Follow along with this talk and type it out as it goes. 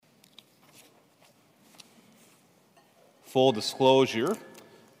Full disclosure,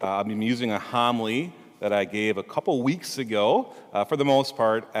 I'm using a homily that I gave a couple weeks ago, for the most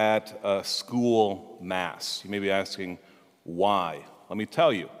part, at a school mass. You may be asking, why? Let me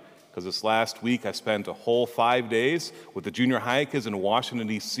tell you, because this last week I spent a whole 5 days with the junior high kids in Washington,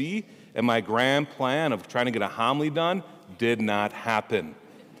 D.C., and my grand plan of trying to get a homily done did not happen.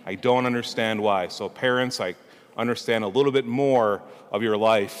 I don't understand why. So parents, I understand a little bit more of your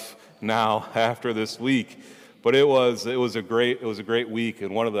life now after this week. But it was a great week,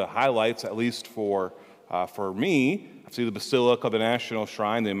 and one of the highlights, at least for me, obviously the Basilica of the National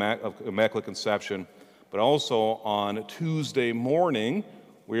Shrine, the Immaculate Conception, but also on Tuesday morning,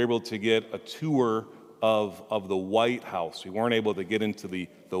 we were able to get a tour of the White House. We weren't able to get into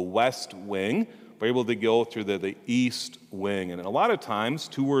the West Wing, but able to go through the East Wing. And a lot of times,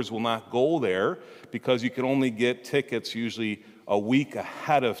 tours will not go there because you can only get tickets usually a week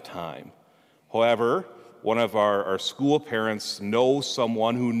ahead of time. However, one of our school parents knows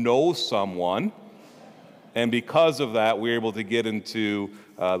someone who knows someone, and because of that, we were able to get into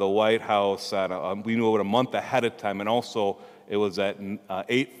the White House we knew it a month ahead of time, and also it was at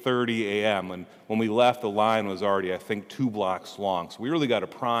 8:30 a.m., and when we left, the line was already, I think, 2 blocks long. So we really got a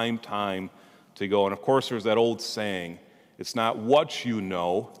prime time to go. And of course, there's that old saying, it's not what you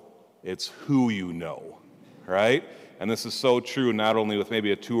know, it's who you know, right? And this is so true, not only with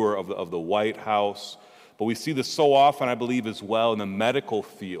maybe a tour of the White House, but we see this so often, I believe, as well in the medical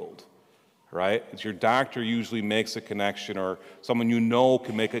field, right? It's your doctor usually makes a connection, or someone you know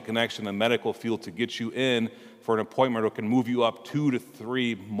can make a connection in the medical field to get you in for an appointment, or can move you up 2 to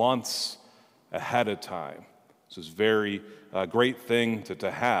 3 months ahead of time. So it's a very great thing to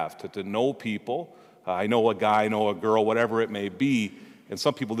have, to know people. I know a guy, I know a girl, whatever it may be, and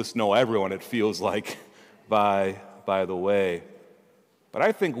some people just know everyone, it feels like, by the way. But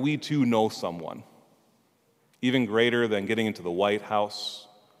I think we too know someone, even greater than getting into the White House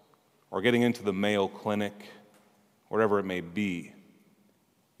or getting into the Mayo Clinic, whatever it may be.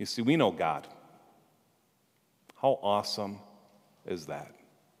 You see, we know God. How awesome is that?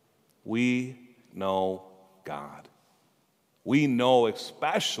 We know God. We know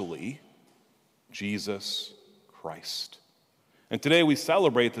especially Jesus Christ. And today we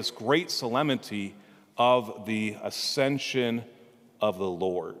celebrate this great solemnity of the Ascension of the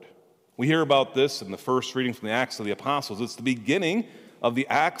Lord. We hear about this in the first reading from the Acts of the Apostles. It's the beginning of the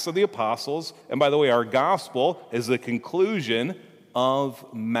Acts of the Apostles. And by the way, our gospel is the conclusion of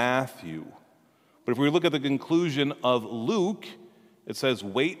Matthew. But if we look at the conclusion of Luke, it says,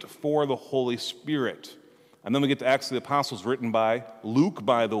 wait for the Holy Spirit. And then we get to Acts of the Apostles, written by Luke,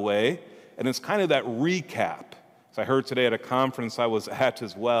 by the way, and it's kind of that recap. As I heard today at a conference I was at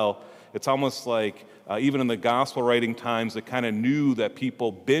as well, it's almost like even in the gospel writing times, they kind of knew that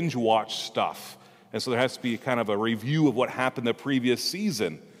people binge watch stuff. And so there has to be kind of a review of what happened the previous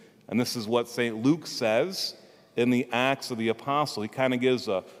season. And this is what St. Luke says in the Acts of the Apostle. He kind of gives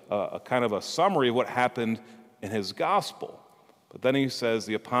a kind of a summary of what happened in his gospel. But then he says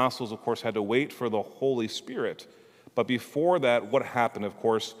the apostles, of course, had to wait for the Holy Spirit. But before that, what happened, of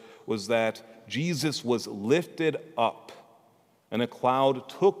course, was that Jesus was lifted up, and a cloud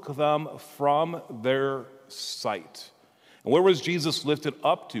took them from their sight. And where was Jesus lifted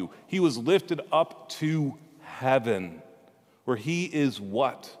up to? He was lifted up to heaven, where he is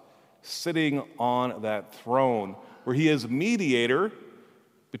what? Sitting on that throne, where he is mediator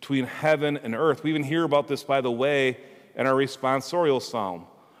between heaven and earth. We even hear about this, by the way, in our responsorial psalm.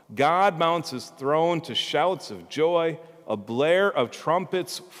 God mounts his throne to shouts of joy, a blare of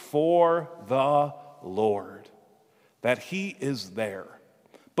trumpets for the Lord, that he is there.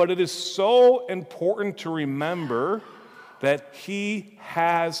 But it is so important to remember that he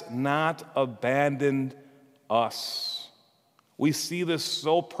has not abandoned us. We see this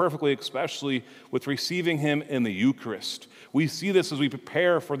so perfectly, especially with receiving him in the Eucharist. We see this as we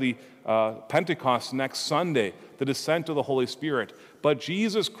prepare for the Pentecost next Sunday, the descent of the Holy Spirit. But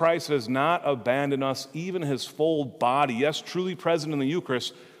Jesus Christ has not abandoned us, even his full body. Yes, truly present in the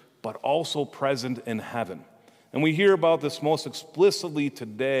Eucharist, but also present in heaven. And we hear about this most explicitly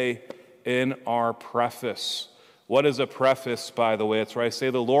today in our preface. What is a preface, by the way? It's where I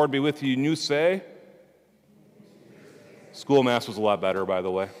say, the Lord be with you, and you say? School mass was a lot better, by the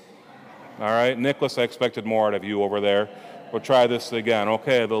way. All right, Nicholas, I expected more out of you over there. We'll try this again.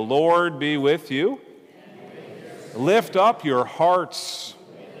 Okay, the Lord be with you. Lift up your hearts.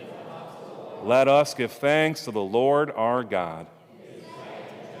 Let us give thanks to the Lord our God.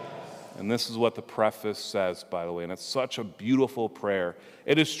 And this is what the preface says, by the way, and it's such a beautiful prayer.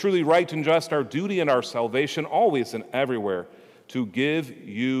 It is truly right and just, our duty and our salvation, always and everywhere, to give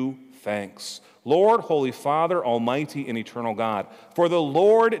you thanks. Lord, Holy Father, Almighty and Eternal God, for the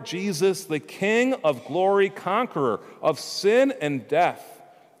Lord Jesus, the King of glory, conqueror of sin and death,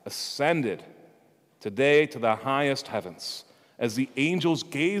 ascended today to the highest heavens as the angels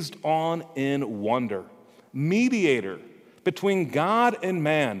gazed on in wonder. Mediator between God and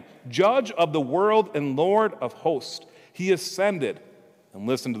man, judge of the world and Lord of hosts, he ascended. And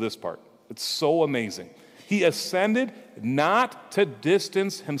listen to this part. It's so amazing. He ascended not to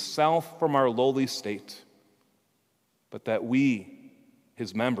distance himself from our lowly state, but that we,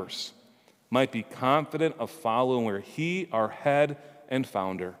 his members, might be confident of following where he, our head and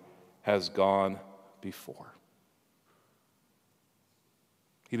founder, has gone before.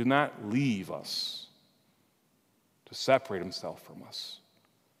 He did not leave us to separate himself from us.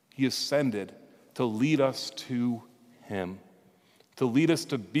 He ascended to lead us to him, to lead us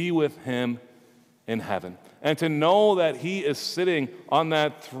to be with him in heaven, and to know that he is sitting on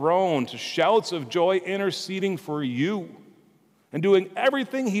that throne to shouts of joy interceding for you and doing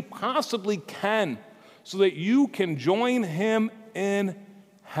everything he possibly can so that you can join him in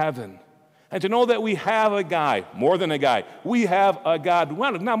heaven. And to know that we have a guy, more than a guy, we have a God,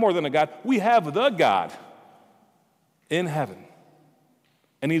 well, not more than a God, we have the God in heaven.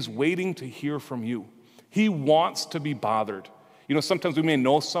 And he's waiting to hear from you. He wants to be bothered. You know, sometimes we may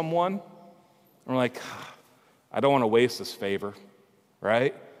know someone, and we're like, I don't want to waste this favor,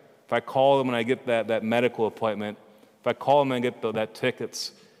 right? If I call them and I get that medical appointment, if I call them and I get that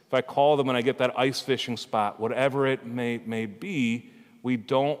tickets, if I call them and I get that ice fishing spot, whatever it may be, we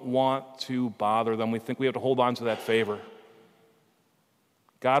don't want to bother them. We think we have to hold on to that favor.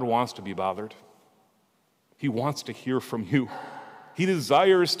 God wants to be bothered. He wants to hear from you. He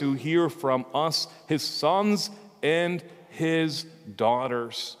desires to hear from us, his sons and his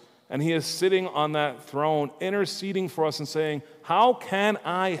daughters. And he is sitting on that throne, interceding for us and saying, how can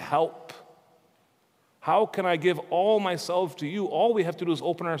I help? How can I give all myself to you? All we have to do is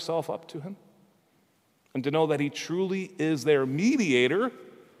open ourselves up to him. And to know that he truly is their mediator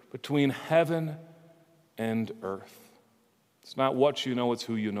between heaven and earth. It's not what you know, it's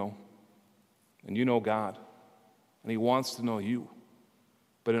who you know. And you know God. And he wants to know you.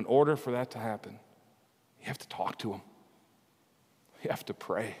 But in order for that to happen, you have to talk to him. You have to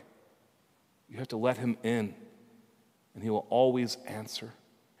pray. You have to let him in. And he will always answer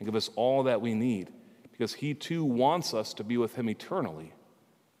and give us all that we need. Because he too wants us to be with him eternally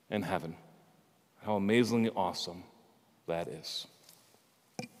in heaven. How amazingly awesome that is.